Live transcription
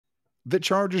The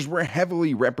Chargers were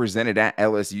heavily represented at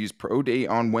LSU's Pro Day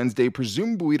on Wednesday,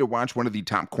 presumably to watch one of the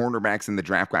top cornerbacks in the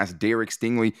draft class, Derek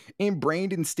Stingley, and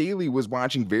Brandon Staley was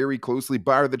watching very closely.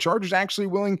 But are the Chargers actually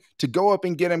willing to go up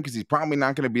and get him because he's probably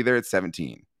not going to be there at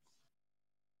 17?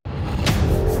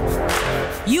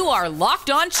 You are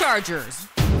Locked On Chargers,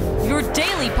 your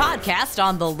daily podcast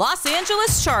on the Los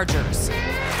Angeles Chargers,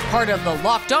 part of the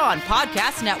Locked On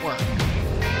Podcast Network,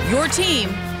 your team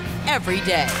every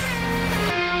day.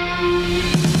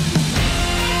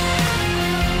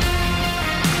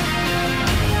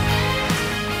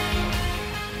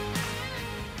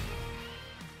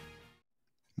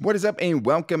 What is up, and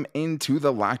welcome into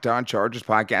the Locked On Chargers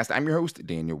podcast. I'm your host,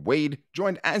 Daniel Wade,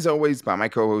 joined as always by my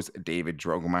co-host, David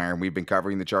Droegemeier. And we've been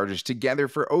covering the Chargers together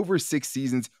for over 6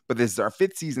 seasons, but this is our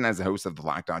 5th season as the host of the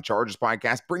Locked On Chargers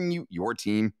podcast, bringing you your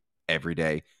team every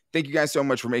day. Thank you guys so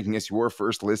much for making us your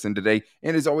first listen today.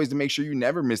 And as always, to make sure you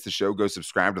never miss the show, go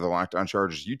subscribe to the Locked On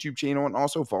Chargers YouTube channel and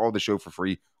also follow the show for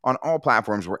free on all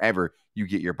platforms wherever you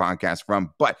get your podcast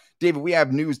from. But David, we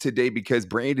have news today because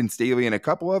Brandon Staley and a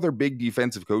couple other big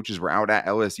defensive coaches were out at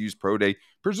LSU's Pro Day,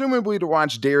 presumably to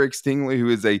watch Derek Stingley, who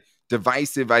is a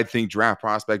divisive, I think, draft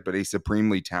prospect, but a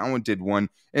supremely talented one.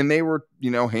 And they were,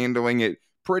 handling it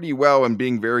pretty well and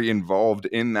being very involved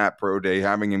in that pro day,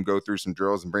 having him go through some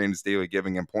drills and Brandon Staley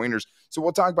giving him pointers. So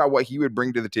we'll talk about what he would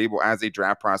bring to the table as a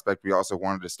draft prospect. We also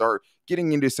wanted to start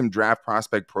getting into some draft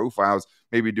prospect profiles,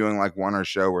 maybe doing like one or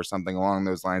show or something along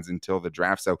those lines until the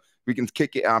draft. So we can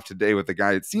kick it off today with a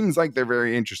guy it seems like they're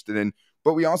very interested in.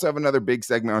 But we also have another big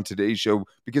segment on today's show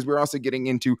because we're also getting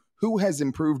into who has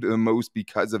improved the most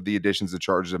because of the additions the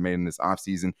Chargers have made in this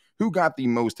offseason. Who got the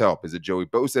most help? Is it Joey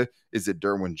Bosa? Is it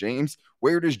Derwin James?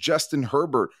 Where does Justin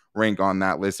Herbert rank on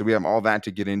that list? So we have all that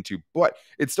to get into. But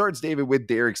it starts, David, with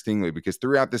Derek Stingley because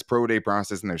throughout this pro day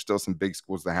process, and there's still some big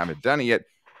schools that haven't done it yet,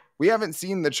 we haven't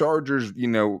seen the Chargers,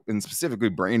 and specifically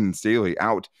Brandon Staley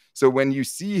out. So when you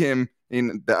see him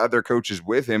in the other coaches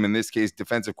with him, in this case,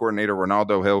 defensive coordinator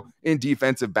Ronaldo Hill and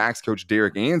defensive backs coach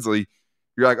Derek Ansley,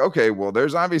 you're like, okay, well,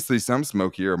 there's obviously some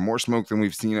smoke here, more smoke than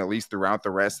we've seen at least throughout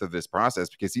the rest of this process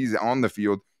because he's on the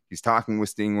field. He's talking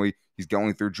with Stingley. He's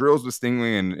going through drills with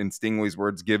Stingley and in Stingley's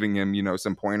words, giving him,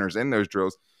 some pointers in those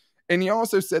drills. And he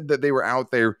also said that they were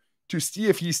out there to see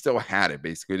if he still had it,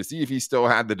 basically, to see if he still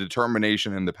had the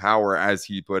determination and the power, as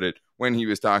he put it, when he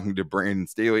was talking to Brandon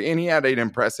Staley. And he had an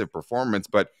impressive performance,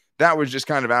 but that was just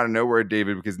kind of out of nowhere,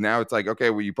 David, because now it's like, okay,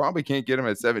 well, you probably can't get him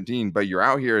at 17, but you're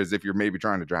out here as if you're maybe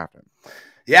trying to draft him.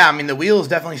 Yeah, I mean, the wheels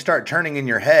definitely start turning in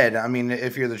your head. I mean,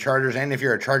 if you're the Chargers and if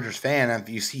you're a Chargers fan, if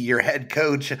you see your head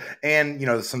coach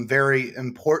and, some very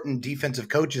important defensive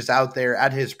coaches out there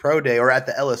at his pro day or at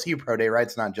the LSU pro day, right?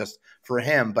 It's not just for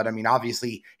him, but I mean,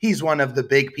 obviously he's one of the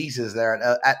big pieces there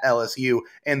at LSU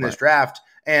in this draft.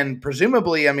 And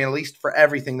presumably, I mean, at least for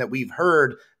everything that we've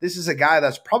heard, this is a guy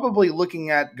that's probably looking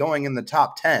at going in the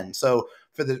top 10. So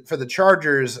for the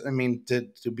Chargers, I mean,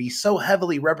 to be so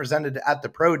heavily represented at the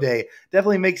pro day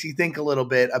definitely makes you think a little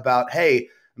bit about, hey,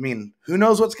 I mean, who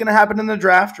knows what's going to happen in the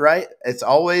draft, right? It's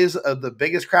always the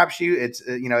biggest crapshoot. It's,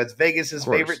 it's Vegas's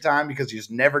favorite time because you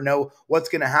just never know what's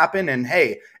going to happen. And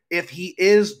hey, if he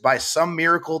is by some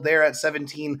miracle there at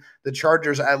 17, the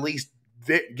Chargers at least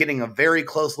getting a very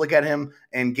close look at him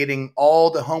and getting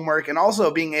all the homework and also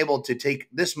being able to take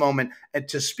this moment and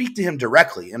to speak to him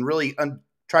directly and really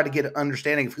try to get an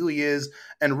understanding of who he is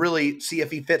and really see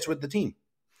if he fits with the team.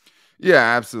 Yeah,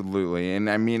 absolutely. And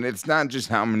I mean, it's not just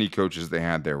how many coaches they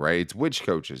had there, right? It's which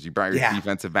coaches. You brought your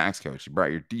defensive backs coach. You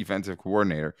brought your defensive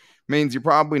coordinator. Means you're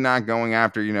probably not going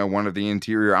after, one of the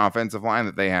interior offensive line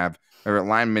that they have or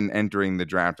linemen entering the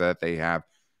draft that they have.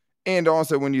 And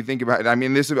also when you think about it, I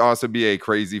mean, this would also be a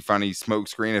crazy, funny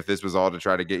smokescreen if this was all to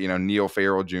try to get, Neil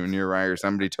Farrell Jr., right? Or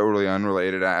somebody totally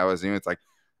unrelated at LSU. It's like,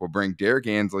 we'll bring Derek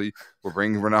Ansley, we'll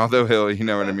bring Ronaldo Hill, you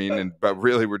know what I mean? But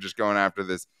really, we're just going after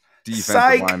this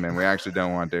defensive lineman. We actually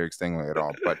don't want Derek Stingley at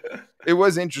all. But it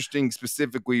was interesting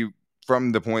specifically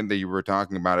from the point that you were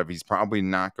talking about if he's probably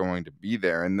not going to be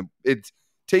there. And it's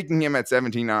taking him at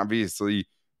 17, obviously,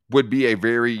 would be a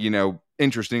very,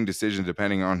 interesting decision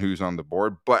depending on who's on the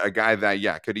board. But a guy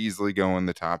that, could easily go in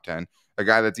the top 10. A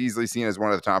guy that's easily seen as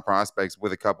one of the top prospects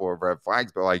with a couple of red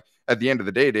flags. But like at the end of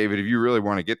the day, David, if you really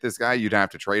want to get this guy, you'd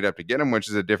have to trade up to get him, which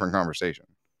is a different conversation.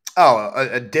 Oh,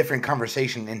 a different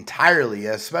conversation entirely,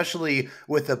 especially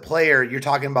with a player. You're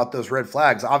talking about those red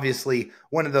flags. Obviously,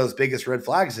 one of those biggest red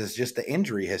flags is just the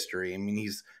injury history. I mean,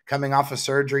 he's coming off of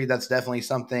surgery. That's definitely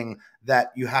something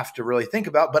that you have to really think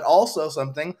about, but also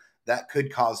something that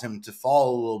could cause him to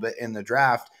fall a little bit in the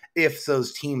draft. if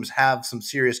those teams have some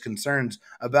serious concerns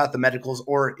about the medicals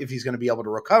or if he's going to be able to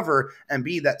recover and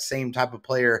be that same type of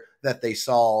player that they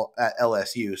saw at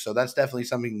LSU. So that's definitely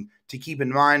something to keep in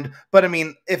mind. But I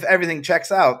mean, if everything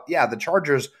checks out, yeah, the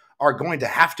Chargers are going to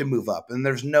have to move up, and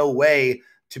there's no way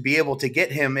to be able to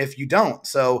get him if you don't.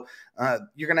 So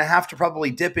you're going to have to probably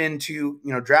dip into,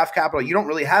 draft capital. You don't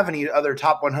really have any other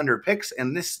top 100 picks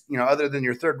in this, other than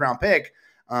your third round pick.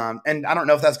 And I don't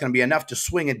know if that's going to be enough to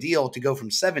swing a deal to go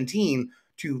from 17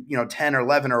 to, 10 or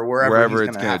 11 or wherever he's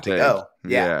going to have to go.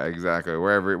 Yeah, exactly.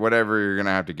 Whatever you're going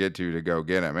to have to get to go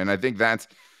get him. And I think that's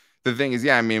the thing is,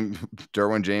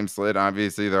 Derwin James slid.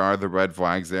 Obviously, there are the red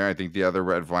flags there. I think the other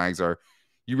red flags are,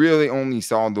 you really only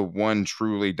saw the one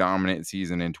truly dominant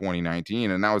season in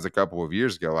 2019, and that was a couple of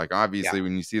years ago. Like, obviously,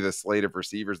 when you see the slate of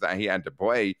receivers that he had to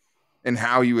play and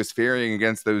how he was faring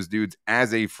against those dudes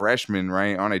as a freshman,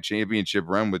 right, on a championship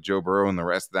run with Joe Burrow and the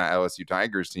rest of that LSU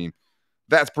Tigers team,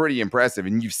 that's pretty impressive,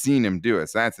 and you've seen him do it.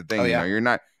 So that's the thing.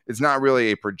 It's not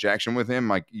really a projection with him.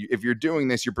 Like, if you're doing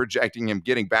this, you're projecting him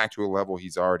getting back to a level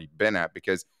he's already been at,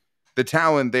 because the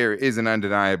talent there is an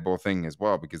undeniable thing as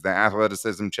well, because the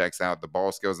athleticism checks out, the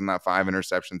ball skills in that 5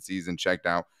 interception season checked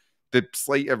out, the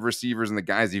slate of receivers and the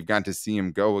guys you've got to see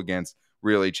him go against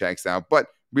really checks out. But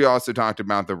we also talked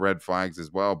about the red flags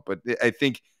as well. But I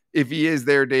think if he is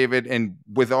there, David, and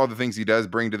with all the things he does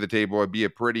bring to the table, it'd be a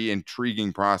pretty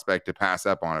intriguing prospect to pass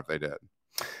up on if they did.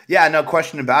 Yeah, no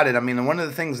question about it. I mean, one of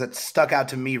the things that stuck out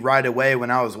to me right away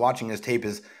when I was watching his tape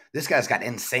is this guy's got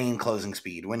insane closing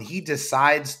speed. When he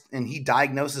decides and he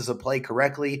diagnoses a play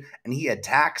correctly and he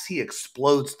attacks, he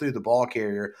explodes through the ball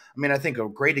carrier. I mean, I think a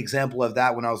great example of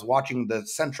that when I was watching the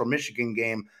Central Michigan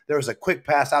game, there was a quick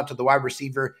pass out to the wide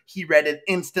receiver. He read it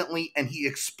instantly and he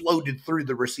exploded through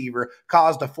the receiver,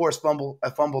 caused a forced fumble,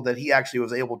 that he actually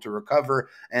was able to recover.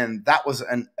 And that was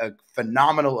a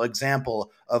phenomenal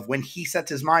example of when he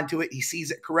sets his mind to it, he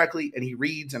sees it correctly and he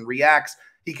reads and reacts.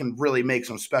 He can really make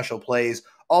some special plays.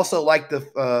 Also, like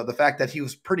the fact that he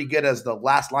was pretty good as the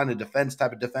last line of defense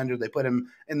type of defender. They put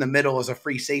him in the middle as a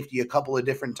free safety a couple of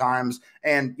different times.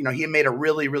 And, he made a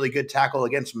really, really good tackle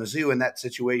against Mizzou in that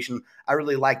situation. I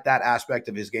really like that aspect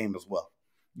of his game as well.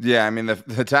 Yeah, I mean,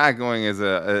 the tackling is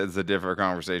a different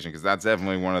conversation, because that's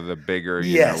definitely one of the bigger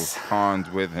cons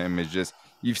with him is just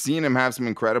you've seen him have some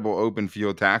incredible open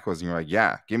field tackles. And you're like,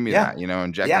 yeah, give me that,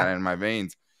 inject that in my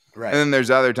veins. Right. And then there's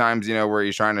other times, where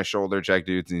he's trying to shoulder check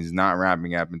dudes and he's not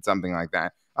wrapping up and something like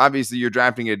that. Obviously, you're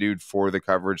drafting a dude for the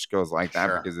coverage skills like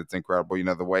that because it's incredible.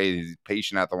 The way he's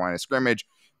patient at the line of scrimmage,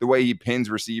 the way he pins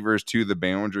receivers to the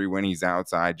boundary when he's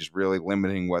outside, just really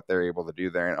limiting what they're able to do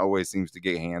there, and always seems to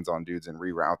get hands on dudes and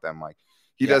reroute them. Like,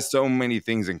 he does so many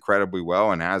things incredibly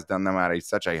well and has done them at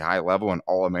such a high level, an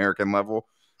All-American level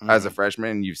as a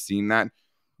freshman, and you've seen that.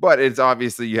 But it's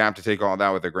obviously you have to take all that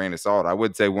with a grain of salt. I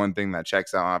would say one thing that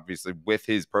checks out, obviously, with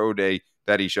his pro day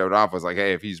that he showed off was like,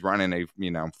 hey, if he's running a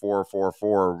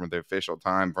 4.44 with the official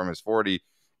time from his 40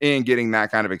 and getting that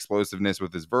kind of explosiveness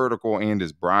with his vertical and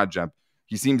his broad jump,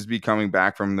 he seems to be coming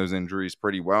back from those injuries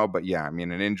pretty well. But yeah, I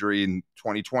mean, an injury in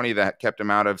 2020 that kept him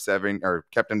out of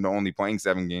kept him to only playing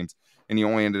 7 games, and he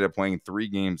only ended up playing 3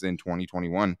 games in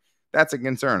 2021. That's a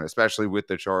concern, especially with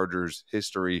the Chargers'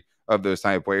 history of those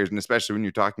type of players, and especially when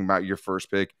you're talking about your first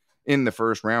pick in the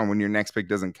first round when your next pick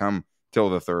doesn't come till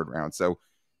the 3rd round. So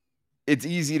it's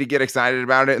easy to get excited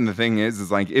about it, and the thing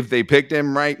is like, if they picked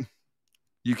him right,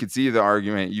 you could see the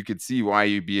argument. You could see why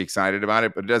you'd be excited about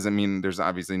it, but it doesn't mean there's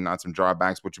obviously not some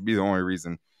drawbacks, which would be the only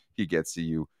reason he gets to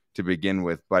you to begin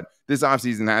with. But this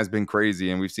offseason has been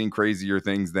crazy, and we've seen crazier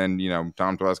things than,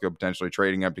 Tom Telesco potentially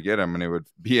trading up to get him, and it would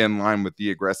be in line with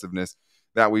the aggressiveness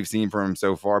that we've seen from him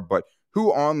so far. But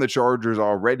who on the Chargers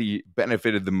already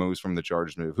benefited the most from the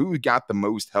Chargers move? Who got the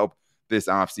most help this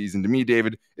offseason? To me,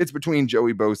 David, it's between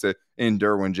Joey Bosa and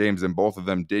Derwin James, and both of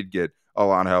them did get a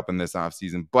lot of help in this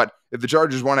offseason. But if the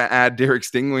Chargers want to add Derek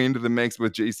Stingley into the mix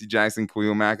with J.C. Jackson,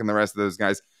 Khalil Mack, and the rest of those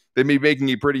guys, they may be making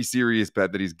a pretty serious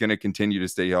bet that he's going to continue to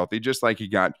stay healthy, just like he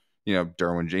got,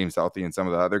 Derwin James healthy and some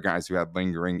of the other guys who had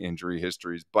lingering injury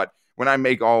histories. But when I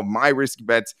make all my risky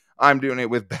bets, I'm doing it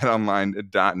with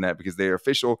betonline.net, because they are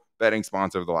official betting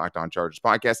sponsor of the Locked On Chargers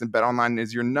podcast, and BetOnline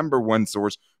is your #1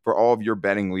 source for all of your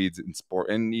betting leads in sport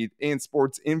and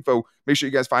sports info. Make sure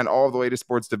you guys find all of the latest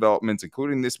sports developments,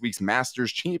 including this week's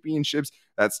Masters Championships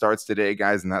that starts today,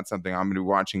 guys, and that's something I'm going to be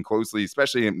watching closely,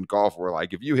 especially in golf, where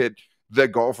like if you hit the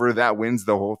golfer that wins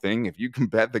the whole thing, if you can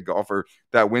bet the golfer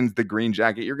that wins the green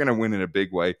jacket, you're going to win in a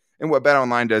big way. And what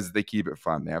BetOnline does is they keep it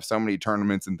fun. They have so many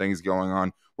tournaments and things going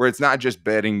on where it's not just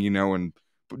betting, and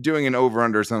doing an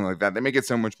over-under or something like that. They make it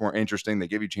so much more interesting. They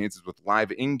give you chances with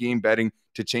live in-game betting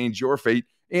to change your fate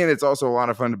And it's also a lot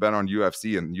of fun to bet on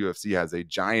UFC, and UFC has a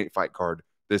giant fight card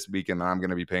this weekend that I'm going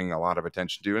to be paying a lot of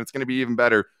attention to. And it's going to be even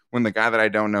better when the guy that I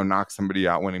don't know knocks somebody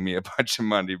out, winning me a bunch of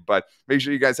money. But make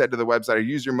sure you guys head to the website or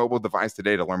use your mobile device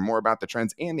today to learn more about the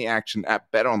trends and the action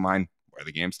at BetOnline, where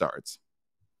the game starts.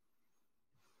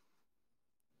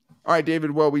 All right,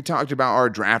 David. Well, we talked about our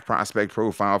draft prospect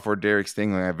profile for Derek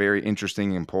Stingley, a very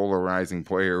interesting and polarizing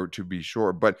player to be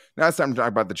sure. But now it's time to talk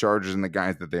about the Chargers and the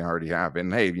guys that they already have.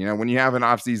 And hey, when you have an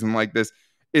offseason like this,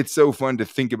 it's so fun to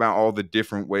think about all the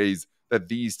different ways that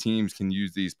these teams can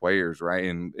use these players, right?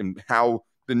 And how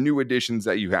the new additions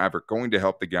that you have are going to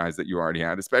help the guys that you already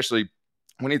had, especially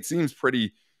when it seems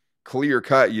pretty clear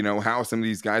cut, how some of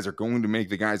these guys are going to make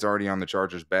the guys already on the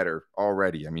Chargers better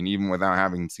already. I mean, even without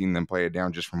having seen them play it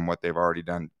down just from what they've already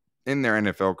done in their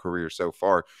NFL career so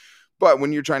far. But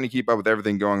when you're trying to keep up with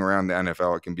everything going around the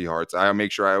NFL, it can be hard. So I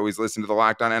make sure I always listen to the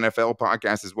Locked On NFL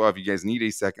podcast as well. If you guys need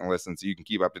a second listen so you can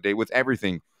keep up to date with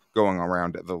everything going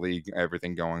around the league,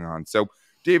 everything going on. So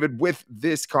David, with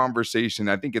this conversation,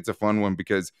 I think it's a fun one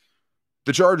because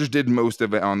the Chargers did most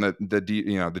of it on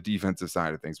the defensive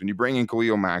side of things. When you bring in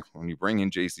Khalil Mack, when you bring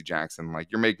in J.C. Jackson,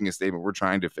 like, you're making a statement. We're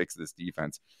trying to fix this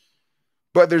defense.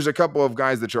 But there's a couple of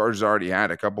guys the Chargers already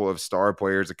had, a couple of star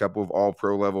players, a couple of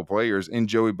all-pro level players in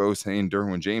Joey Bosa and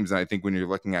Derwin James. And I think when you're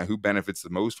looking at who benefits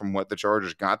the most from what the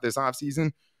Chargers got this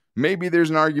offseason, maybe there's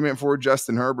an argument for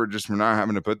Justin Herbert just for not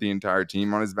having to put the entire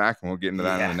team on his back. And we'll get into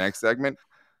that in the next segment.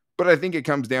 But I think it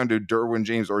comes down to Derwin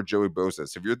James or Joey Bosa.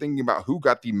 So if you're thinking about who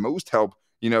got the most help,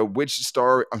 which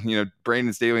star,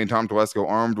 Brandon Staley and Tom Telesco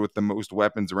armed with the most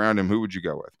weapons around him, who would you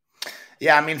go with?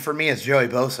 Yeah, I mean, for me, it's Joey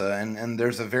Bosa, and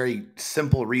there's a very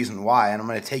simple reason why, and I'm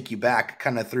going to take you back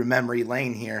kind of through memory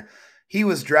lane here. He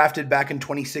was drafted back in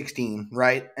 2016,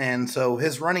 right? And so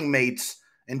his running mates,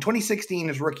 in 2016,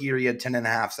 his rookie year, he had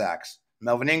 10.5 sacks.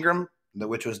 Melvin Ingram,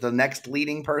 which was the next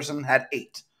leading person, had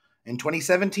 8. In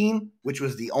 2017, which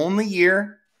was the only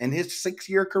year in his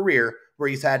 6-year career where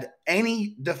he's had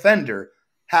any defender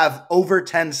have over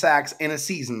 10 sacks in a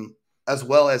season as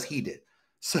well as he did.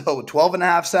 So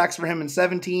 12.5 sacks for him in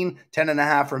 17,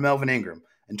 10.5 for Melvin Ingram.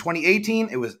 In 2018,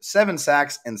 it was 7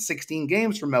 sacks in 16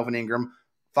 games for Melvin Ingram,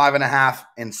 5.5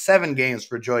 in 7 games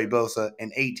for Joey Bosa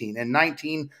in 18. In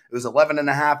 19, it was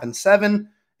 11.5 and 7.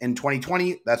 In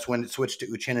 2020, that's when it switched to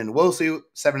Uchenna Nwosu,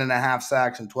 7.5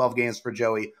 sacks in 12 games for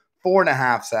Joey,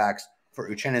 4.5 sacks for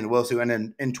Uchenna Nwosu. And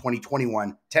then in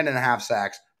 2021, 10.5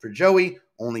 sacks for Joey,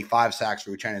 only 5 sacks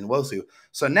for Uchenna Nwosu.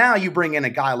 So now you bring in a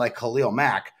guy like Khalil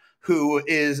Mack, who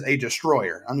is a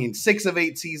destroyer. I mean, 6 of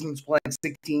 8 seasons playing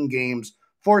 16 games,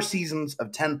 4 seasons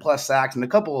of 10-plus sacks, and a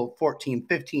couple of 14,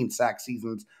 15 sack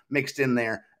seasons mixed in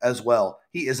there as well.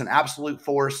 He is an absolute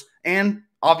force, and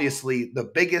obviously the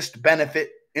biggest benefit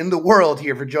in the world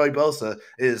here for Joey Bosa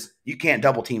is you can't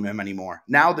double-team him anymore.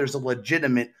 Now there's a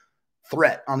legitimate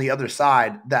threat on the other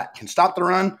side that can stop the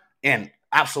run and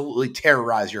absolutely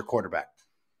terrorize your quarterback.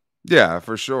 Yeah,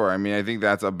 for sure. I mean, I think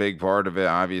that's a big part of it,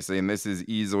 obviously. And this is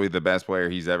easily the best player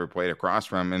he's ever played across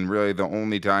from. And really the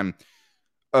only time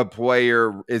a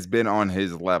player has been on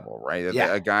his level, right?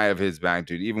 Yeah. A guy of his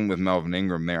magnitude, even with Melvin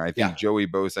Ingram there. I think Joey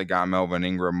Bosa got Melvin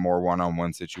Ingram more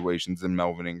one-on-one situations than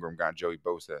Melvin Ingram got Joey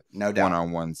Bosa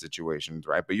one-on-one situations,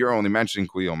 right? But you're only mentioning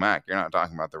Khalil Mack. You're not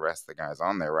talking about the rest of the guys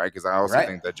on there, right? Because I also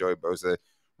think that Joey Bosa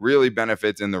really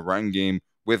benefits in the run game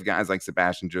with guys like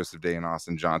Sebastian Joseph Day and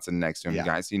Austin Johnson next to him,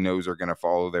 guys he knows are going to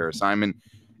follow their assignment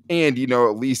and,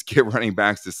 at least get running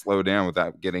backs to slow down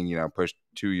without getting, pushed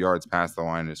 2 yards past the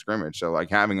line of scrimmage. So, like,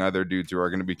 having other dudes who are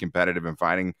going to be competitive and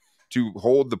fighting to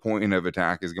hold the point of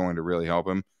attack is going to really help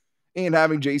him. And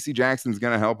having J.C. Jackson is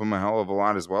going to help him a hell of a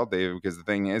lot as well, David, because the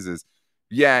thing is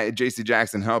J.C.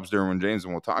 Jackson helps Derwin James,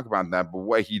 and we'll talk about that, but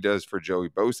what he does for Joey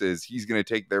Bosa is he's going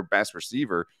to take their best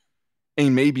receiver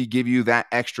and maybe give you that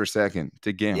extra second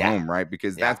to get home, right?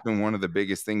 Because that's been one of the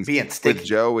biggest things with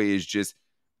Joey is just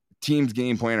teams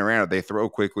game plan around it. They throw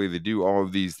quickly. They do all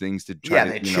of these things to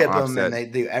try to chip offset. them and they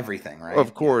do everything, right?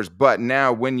 Of course. But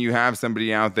now when you have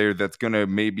somebody out there that's going to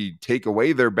maybe take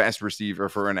away their best receiver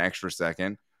for an extra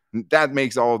second, that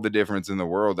makes all of the difference in the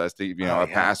world as to, a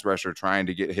pass rusher trying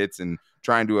to get hits and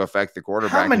trying to affect the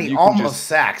quarterback. How many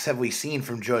sacks have we seen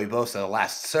from Joey Bosa the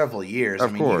last several years?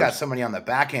 You got somebody on the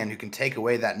back end who can take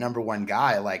away that number one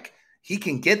guy. Like, he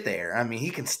can get there. I mean, he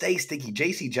can stay sticky.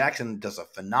 J.C. Jackson does a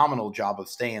phenomenal job of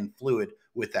staying fluid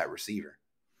with that receiver.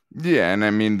 Yeah, and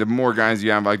I mean, the more guys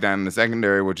you have like that in the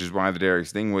secondary, which is why the Derek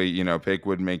Stingley, pick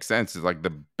would make sense, is like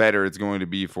the better it's going to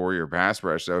be for your pass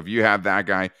rush. So if you have that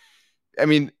guy, I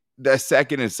mean, the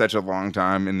second is such a long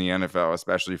time in the NFL,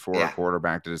 especially for a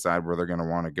quarterback to decide where they're going to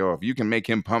want to go. If you can make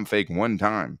him pump fake one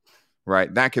time,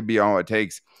 right, that could be all it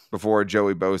takes. before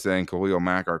Joey Bosa and Khalil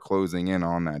Mack are closing in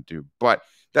on that dude. But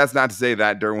that's not to say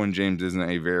that Derwin James isn't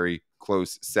a very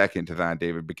close second to that,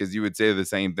 David, because you would say the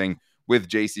same thing with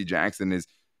J.C. Jackson. Is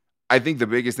I think the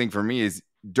biggest thing for me is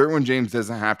Derwin James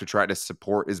doesn't have to try to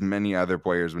support as many other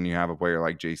players when you have a player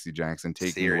like J.C. Jackson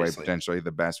taking away potentially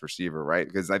the best receiver, right?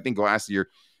 Because I think last year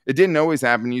it didn't always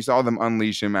happen. You saw them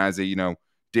unleash him as a,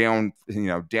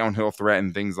 downhill threat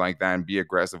and things like that and be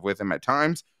aggressive with him at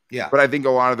times. Yeah. But I think a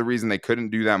lot of the reason they couldn't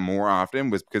do that more often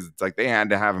was because it's like they had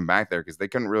to have him back there because they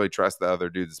couldn't really trust the other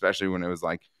dudes, especially when it was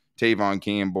like Tavon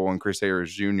Campbell and Chris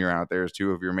Harris Jr. out there as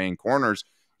two of your main corners.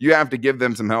 You have to give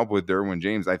them some help with Derwin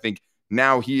James. I think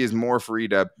now he is more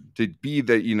freed up to be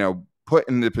the, put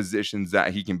in the positions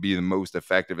that he can be the most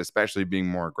effective, especially being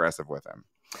more aggressive with him.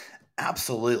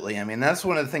 Absolutely. I mean, that's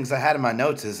one of the things I had in my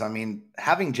notes is,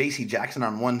 having J.C. Jackson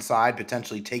on one side,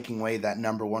 potentially taking away that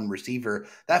number one receiver,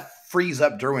 that frees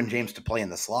up Derwin James to play in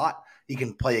the slot. He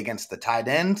can play against the tight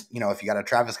end. If you got a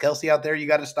Travis Kelce out there, you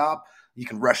got to stop. You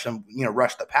can rush him,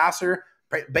 rush the passer.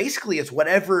 Basically, it's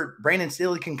whatever Brandon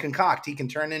Staley can concoct. He can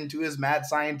turn into his mad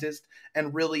scientist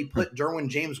and really put Derwin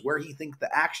James where he thinks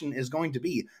the action is going to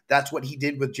be. That's what he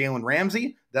did with Jalen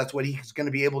Ramsey. That's what he's going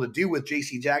to be able to do with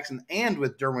J.C. Jackson and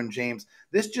with Derwin James.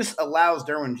 This just allows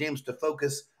Derwin James to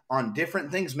focus on different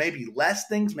things, maybe less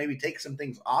things, maybe take some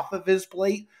things off of his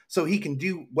plate so he can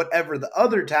do whatever the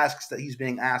other tasks that he's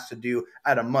being asked to do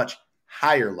at a much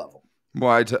higher level.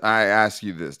 Well, I ask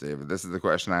you this, David. This is the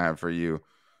question I have for you.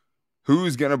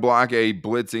 Who's going to block a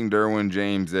blitzing Derwin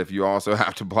James if you also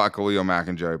have to block Khalil Mack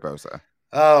and Joey Bosa?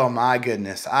 Oh, my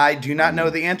goodness. I do not know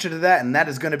the answer to that, and that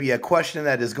is going to be a question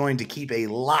that is going to keep a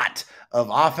lot of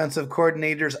offensive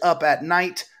coordinators up at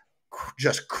night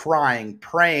just crying,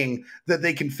 praying that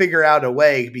they can figure out a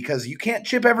way because you can't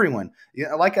chip everyone.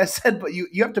 Like I said, but you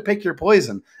have to pick your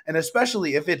poison, and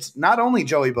especially if it's not only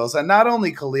Joey Bosa, not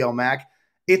only Khalil Mack,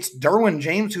 it's Derwin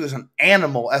James, who is an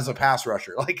animal as a pass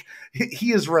rusher. Like,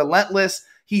 he is relentless.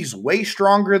 He's way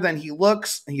stronger than he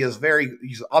looks. He's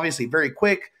obviously very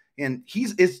quick, and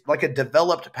is like a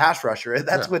developed pass rusher.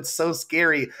 That's what's so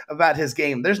scary about his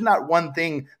game. There's not one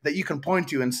thing that you can point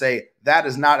to and say that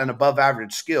is not an above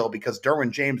average skill because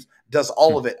Derwin James does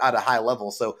all of it at a high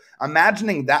level. So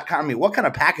imagining that what kind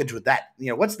of package would that,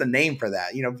 what's the name for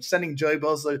that? Sending Joey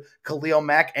Bosa, Khalil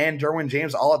Mack, and Derwin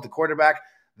James all at the quarterback.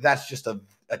 That's just a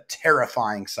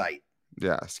terrifying sight.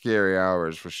 Yeah, scary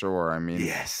hours for sure.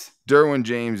 Yes. Derwin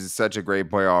James is such a great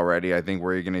player already. I think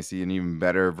we're going to see an even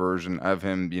better version of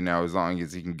him, as long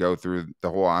as he can go through the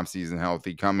whole offseason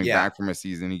healthy. Coming back from a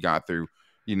season he got through,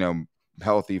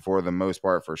 healthy for the most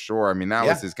part for sure. That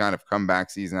was his kind of comeback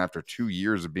season after 2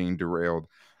 years of being derailed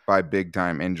by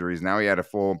big-time injuries. Now he had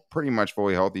a pretty much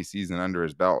fully healthy season under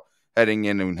his belt, heading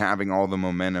in and having all the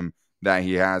momentum that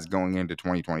he has going into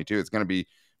 2022. It's going to be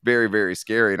very, very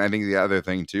scary. And I think the other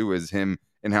thing, too, is him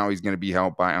and how he's going to be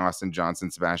helped by Austin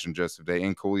Johnson, Sebastian Joseph Day,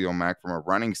 and Khalil Mack from a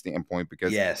running standpoint.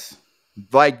 Because,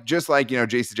 just like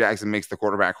J.C. Jackson makes the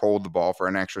quarterback hold the ball for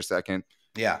an extra second.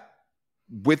 Yeah.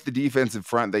 With the defensive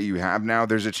front that you have now,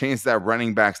 there's a chance that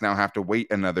running backs now have to wait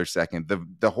another second.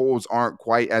 The holes aren't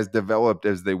quite as developed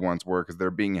as they once were because they're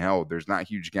being held. There's not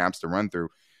huge gaps to run through.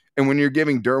 And when you're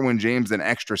giving Derwin James an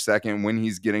extra second when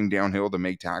he's getting downhill to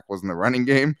make tackles in the running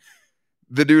game,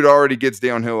 the dude already gets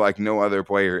downhill like no other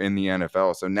player in the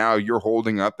NFL. So now you're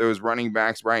holding up those running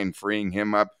backs, right, and freeing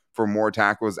him up for more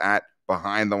tackles at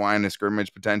behind the line of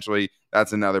scrimmage potentially.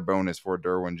 That's another bonus for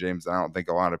Derwin James that I don't think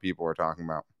a lot of people are talking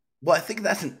about. Well, I think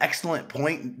that's an excellent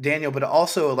point, Daniel, but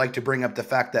also I'd like to bring up the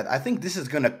fact that I think this is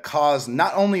going to cause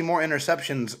not only more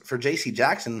interceptions for J.C.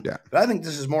 Jackson, but I think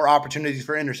this is more opportunities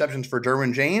for interceptions for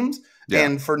Derwin James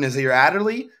and for Nazir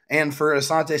Adderley and for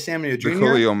Asante Samuel Jr. The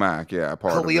Khalil Mack,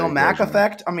 Khalil Mack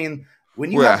effect.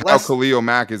 When you have less... how Khalil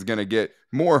Mack is going to get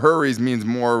more hurries means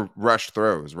more rush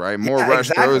throws, right? More rush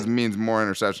throws means more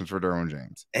interceptions for Derwin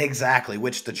James. Exactly,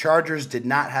 which the Chargers did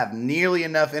not have nearly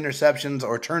enough interceptions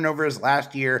or turnovers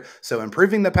last year. So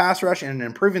improving the pass rush and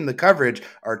improving the coverage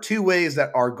are two ways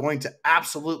that are going to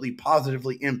absolutely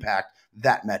positively impact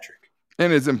that metric.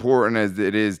 And as important as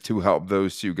it is to help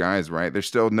those two guys, right? There's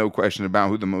still no question about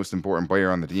who the most important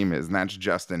player on the team is, and that's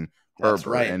Justin Herbert. That's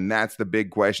right. And that's the big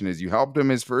question is you helped him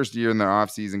his first year in the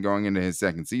offseason going into his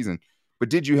second season, but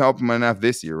did you help him enough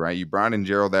this year, right? You brought in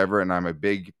Gerald Everett, and I'm a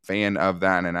big fan of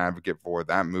that and an advocate for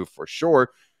that move for sure,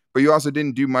 but you also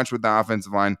didn't do much with the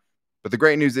offensive line. But the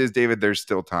great news is, David, there's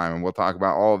still time, and we'll talk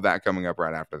about all of that coming up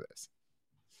right after this.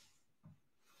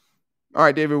 All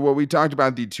right, David, well, we talked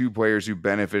about the two players who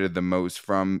benefited the most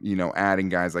from, adding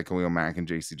guys like Khalil Mack and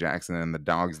J.C. Jackson and the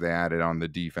dogs they added on the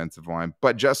defensive line.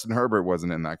 But Justin Herbert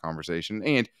wasn't in that conversation.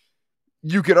 And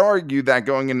you could argue that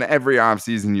going into every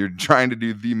offseason, you're trying to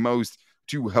do the most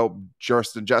to help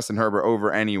Justin Herbert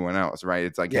over anyone else, right?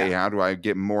 It's like, hey, how do I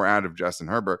get more out of Justin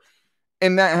Herbert?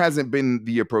 And that hasn't been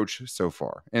the approach so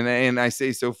far. And I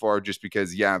say so far just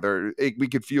because, we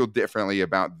could feel differently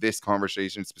about this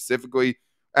conversation specifically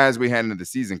as we head into the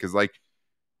season. Because, like,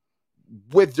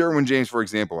 with Derwin James, for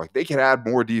example, like, they could add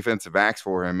more defensive backs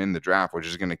for him in the draft, which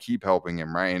is going to keep helping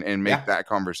him, right? And make that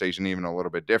conversation even a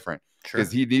little bit different.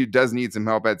 Because he does need some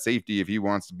help at safety if he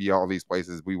wants to be all these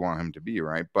places we want him to be,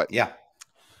 right? But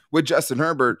with Justin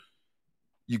Herbert,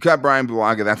 you cut Brian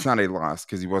Bulaga. That's not a loss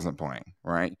because he wasn't playing,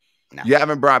 right? No. You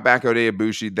haven't brought back Ode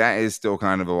Ibushi. That is still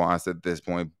kind of a loss at this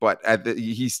point, but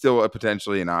he's still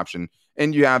potentially an option.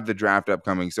 And you have the draft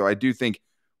upcoming. So I do think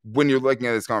when you're looking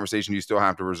at this conversation, you still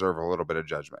have to reserve a little bit of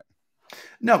judgment.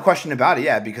 No question about it.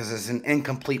 Yeah, because it's an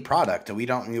incomplete product. And we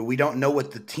don't know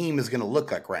what the team is going to look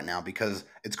like right now because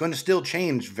it's going to still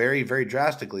change very, very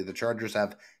drastically. The Chargers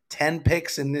have 10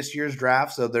 picks in this year's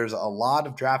draft, so there's a lot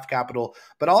of draft capital.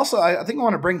 But also, I think I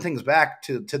want to bring things back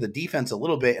to the defense a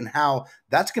little bit and how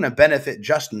that's going to benefit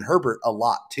Justin Herbert a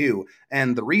lot too.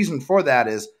 And the reason for that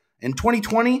is in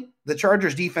 2020, the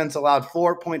Chargers defense allowed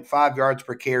 4.5 yards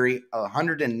per carry,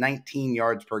 119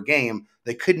 yards per game.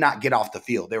 They could not get off the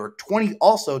field. They were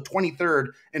 23rd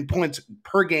in points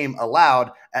per game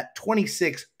allowed at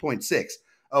 26.6.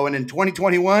 Oh, and in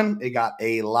 2021, it got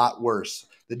a lot worse.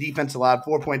 The defense allowed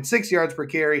 4.6 yards per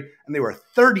carry, and they were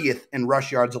 30th in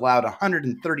rush yards allowed,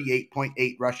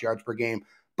 138.8 rush yards per game,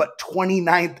 but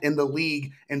 29th in the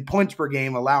league in points per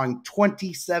game, allowing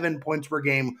 27 points per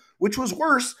game, which was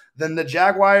worse than the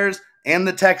Jaguars and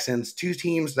the Texans, two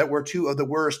teams that were two of the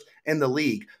worst in the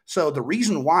league. So the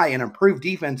reason why an improved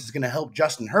defense is going to help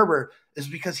Justin Herbert is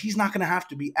because he's not going to have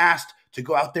to be asked to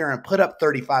go out there and put up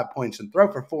 35 points and throw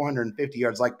for 450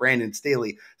 yards like Brandon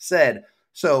Staley said.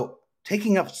 So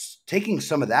taking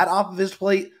some of that off of his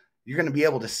plate, you're going to be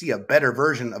able to see a better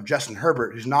version of Justin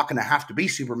Herbert who's not going to have to be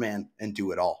Superman and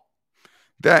do it all.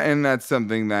 That's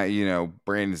something that,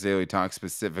 Brandon Staley talks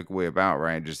specifically about,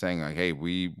 right? Just saying like, hey,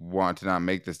 we want to not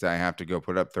make this guy have to go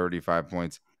put up 35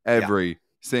 points every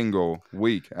single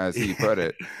week, as he put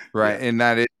it, right? And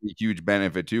that is a huge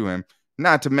benefit to him.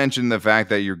 Not to mention the fact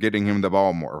that you're getting him the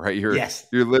ball more, right?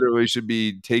 You literally should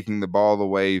be taking the ball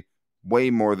away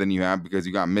way more than you have because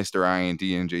you got Mr. INT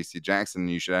and J.C. Jackson.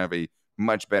 You should have a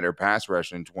much better pass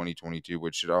rush in 2022,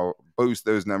 which should all boost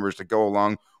those numbers to go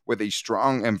along with a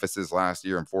strong emphasis last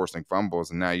year in forcing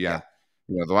fumbles. And now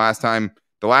the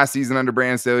last season under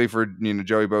Brandon Staley for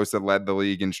Joey Bosa led the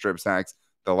league in strip sacks.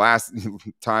 The last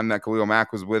time that Khalil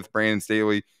Mack was with Brandon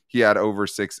Staley, he had over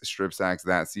 6 strip sacks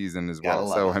that season as well.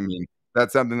 So, I mean,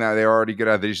 that's something that they're already good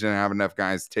at. They just didn't have enough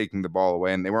guys taking the ball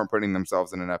away, and they weren't putting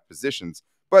themselves in enough positions.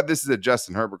 But this is a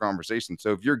Justin Herbert conversation.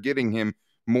 So if you're getting him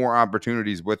more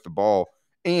opportunities with the ball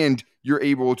and you're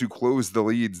able to close the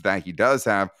leads that he does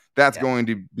have, that's going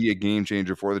to be a game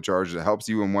changer for the Chargers. It helps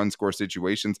you in one-score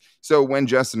situations. So when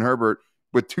Justin Herbert,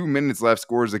 with 2 minutes left,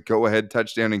 scores a go-ahead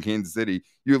touchdown in Kansas City,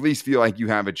 you at least feel like you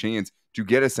have a chance to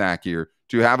get a sack here,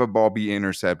 to have a ball be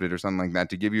intercepted or something like that,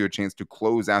 to give you a chance to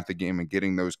close out the game and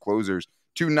getting those closers,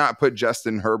 to not put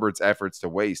Justin Herbert's efforts to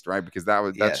waste, right? Because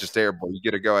that's just terrible. You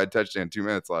get a go-ahead touchdown, 2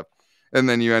 minutes left, and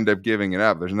then you end up giving it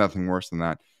up. There's nothing worse than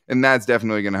that. And that's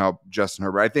definitely going to help Justin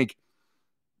Herbert. I think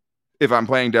if I'm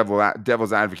playing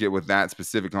devil's advocate with that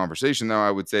specific conversation, though,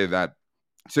 I would say that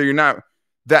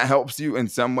that helps you in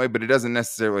some way, but it doesn't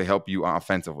necessarily help you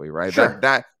offensively, right? Sure.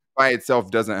 That by itself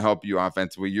doesn't help you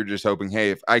offensively. You're just hoping,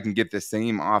 hey, if I can get the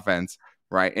same offense,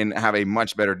 right, and have a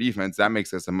much better defense, that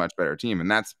makes us a much better team. And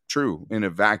that's true in a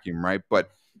vacuum, right?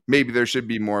 But maybe there should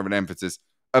be more of an emphasis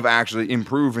of actually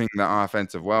improving the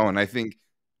offensive well. And I think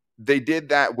they did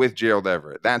that with Gerald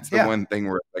Everett. That's the one thing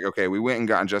where it's like, okay, we went and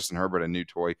got Justin Herbert a new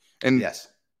toy. And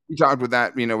we talked with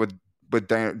that, with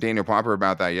Daniel Popper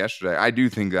about that yesterday. I do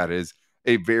think that is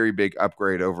a very big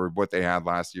upgrade over what they had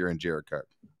last year in Jared Cook.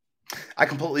 I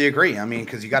completely agree. I mean,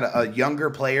 because you got a younger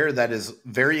player that is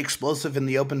very explosive in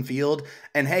the open field.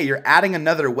 And, hey, you're adding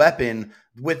another weapon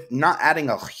with not adding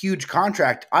a huge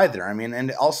contract either. I mean, and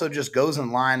it also just goes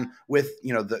in line with,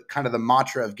 the kind of the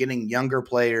mantra of getting younger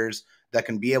players that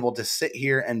can be able to sit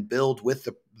here and build with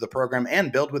the program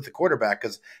and build with the quarterback.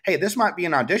 Because, hey, this might be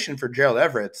an audition for Gerald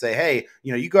Everett. Say, hey,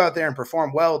 you go out there and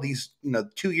perform well these,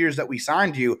 2 years that we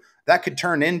signed you. That could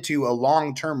turn into a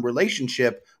long-term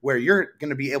relationship where you're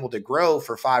going to be able to grow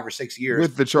for 5 or 6 years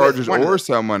with the Chargers or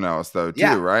someone else, though,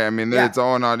 too, right? I mean, it's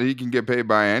all not. He can get paid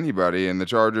by anybody, and the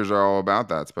Chargers are all about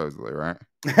that, supposedly, right?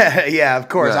 Yeah, of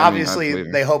course. Yeah, I mean,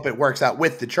 Obviously, they hope it works out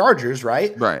with the Chargers,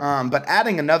 right? Right. But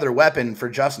adding another weapon for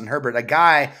Justin Herbert, a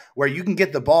guy where you can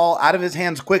get the ball out of his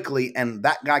hands quickly, and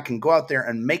that guy can go out there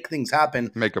and make things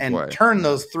happen, Make a and play. turn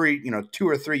those 2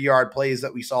 or 3 yard plays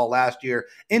that we saw last year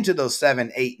into those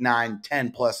 7, 8, 9,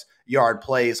 10+ yard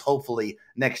plays, hopefully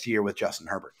next year with Justin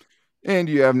Herbert. And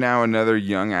you have now another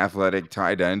young athletic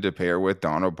tight end to pair with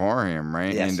Donald Parham,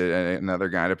 right? Yes. And another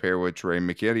guy to pair with Trey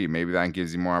McKitty. Maybe that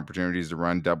gives you more opportunities to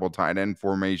run double tight end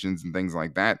formations and things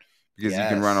like that, because you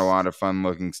can run a lot of fun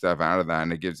looking stuff out of that.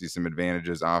 And it gives you some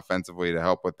advantages offensively to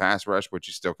help with pass rush, which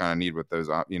you still kind of need with those,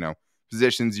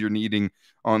 positions you're needing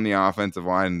on the offensive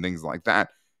line and things like that.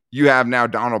 You have now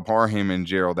Donald Parham and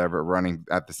Gerald Everett running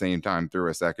at the same time through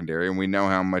a secondary. And we know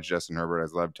how much Justin Herbert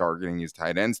has loved targeting his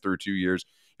tight ends through 2 years.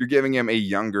 You're giving him a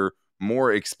younger,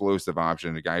 more explosive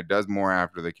option, a guy who does more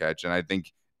after the catch, and I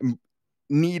think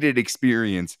needed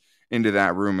experience into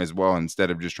that room as well,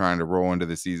 instead of just trying to roll into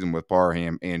the season with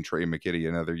Parham and Trey McKitty,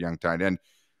 another young tight end.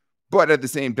 But at the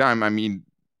same time, I mean,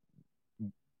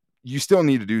 you still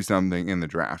need to do something in the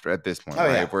draft at this point,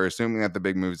 right? Yeah. If we're assuming that the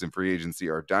big moves in free agency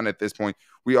are done at this point,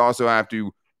 we also have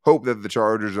to hope that the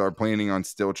Chargers are planning on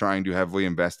still trying to heavily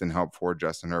invest in help for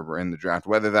Justin Herbert in the draft,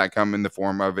 whether that come in the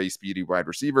form of a speedy wide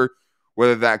receiver,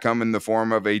 whether that come in the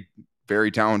form of a very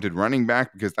talented running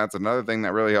back, because that's another thing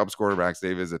that really helps quarterbacks,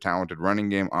 Dave, is a talented running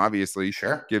game, obviously.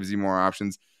 Sure. Gives you more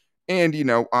options. And,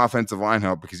 offensive line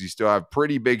help, because you still have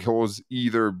pretty big holes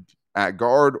either at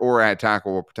guard or at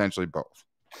tackle, or potentially both.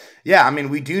 Yeah, I mean,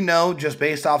 we do know, just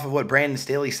based off of what Brandon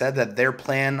Staley said, that their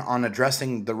plan on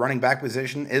addressing the running back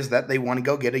position is that they want to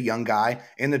go get a young guy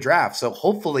in the draft. So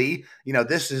hopefully,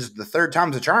 this is the third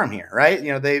time's a charm here, right?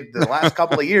 The last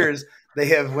couple of years, they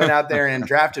have went out there and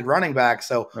drafted running back.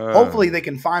 So hopefully they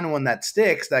can find one that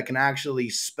sticks, that can actually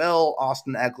spell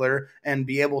Austin Eckler and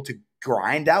be able to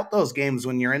grind out those games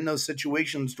when you're in those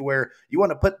situations to where you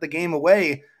want to put the game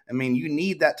away. I mean, you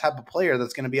need that type of player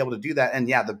that's going to be able to do that. And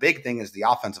yeah, the big thing is the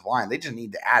offensive line. They just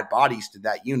need to add bodies to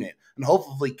that unit, and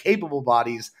hopefully capable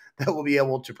bodies that will be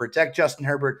able to protect Justin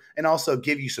Herbert and also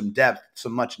give you some depth,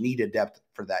 some much needed depth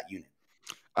for that unit.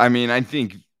 I mean, I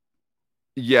think,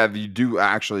 yeah, you do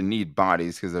actually need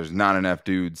bodies, because there's not enough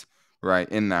dudes right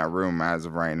in that room as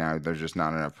of right now. There's just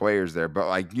not enough players there,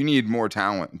 but you need more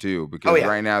talent too, because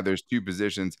right now there's two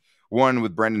positions, one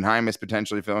with Brendan Hymas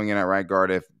potentially filling in at right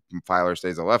guard if Filer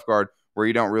stays at left guard, where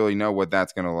you don't really know what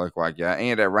that's going to look like yet.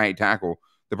 And at right tackle,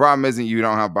 the problem isn't you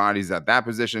don't have bodies at that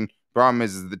position. The problem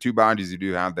is the two bodies you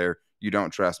do have there, you don't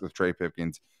trust, with Trey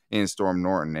Pipkins and Storm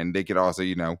Norton. And they could also,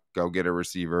 go get a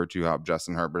receiver to help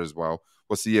Justin Herbert as well.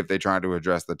 We'll see if they try to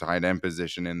address the tight end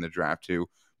position in the draft too.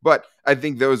 But I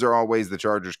think those are all ways the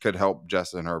Chargers could help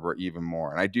Justin Herbert even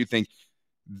more. And I do think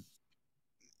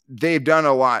they've done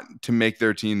a lot to make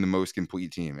their team the most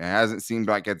complete team. It hasn't seemed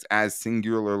like it's as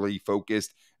singularly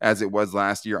focused as it was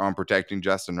last year on protecting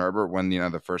Justin Herbert, when,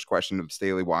 the first question of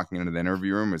Staley walking into the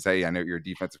interview room was, hey, I know you're a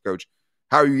defensive coach.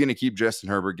 How are you going to keep Justin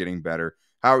Herbert getting better?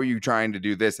 How are you trying to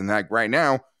do this and that? Right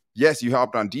now, yes, you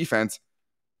helped on defense,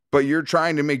 but you're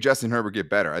trying to make Justin Herbert get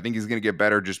better. I think he's going to get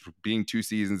better just being 2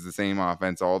 seasons, the same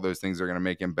offense. All those things are going to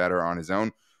make him better on his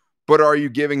own. But are you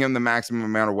giving him the maximum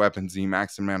amount of weapons, the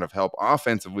maximum amount of help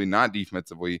offensively, not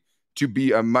defensively, to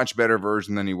be a much better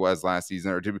version than he was last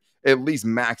season, or to at least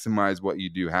maximize what you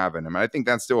do have in him? And I think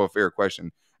that's still a fair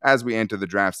question as we enter the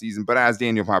draft season. But as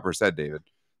Daniel Popper said, David,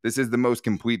 this is the most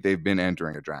complete they've been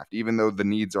entering a draft. Even though the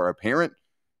needs are apparent,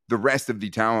 the rest of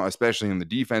the talent, especially on the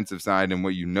defensive side, and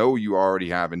what you already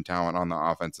have in talent on the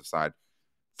offensive side,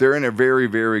 they're in a very,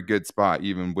 very good spot,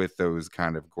 even with those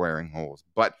kind of glaring holes.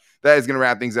 But that is going to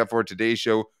wrap things up for today's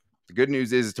show. The good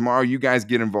news is tomorrow you guys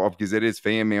get involved, because it is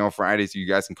Fan Mail Friday, so you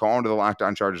guys can call into the Locked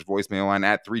On Chargers voicemail line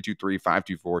at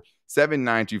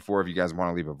 323-524-7924 if you guys want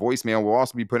to leave a voicemail. We'll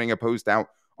also be putting a post out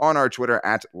on our Twitter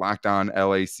at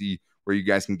LockedOnLAC, where you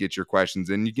guys can get your questions,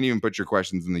 and you can even put your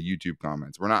questions in the YouTube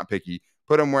comments. We're not picky.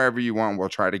 Put them wherever you want. We'll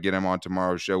try to get them on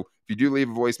tomorrow's show. If you do leave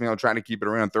a voicemail, try to keep it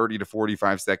around 30 to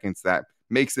 45 seconds. That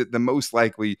makes it the most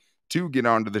likely to get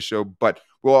onto the show. But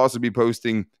we'll also be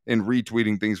posting and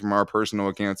retweeting things from our personal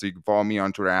accounts. So you can follow me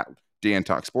on Twitter at Dan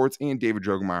Talk Sports, and David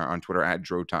Droegemeier on Twitter at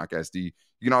DroTalkSD. You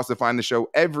can also find the show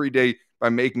every day by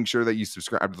making sure that you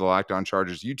subscribe to the Locked On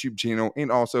Chargers YouTube channel,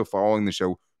 and also following the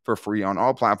show for free on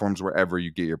all platforms wherever you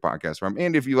get your podcast from.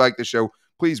 And if you like the show,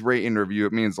 please rate and review.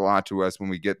 It means a lot to us when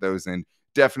we get those, and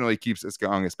definitely keeps us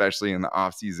going, especially in the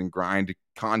off-season grind,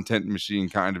 content machine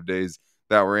kind of days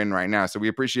that we're in right now. So we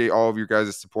appreciate all of your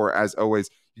guys' support as always.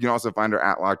 You can also find our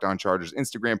at Locked On Chargers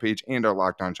Instagram page and our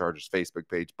Locked On Chargers Facebook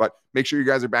page. But make sure you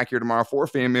guys are back here tomorrow for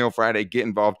Fan Mail Friday. Get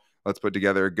involved. Let's put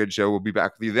together a good show. We'll be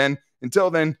back with you then. Until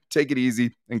then, take it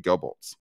easy and go Bolts.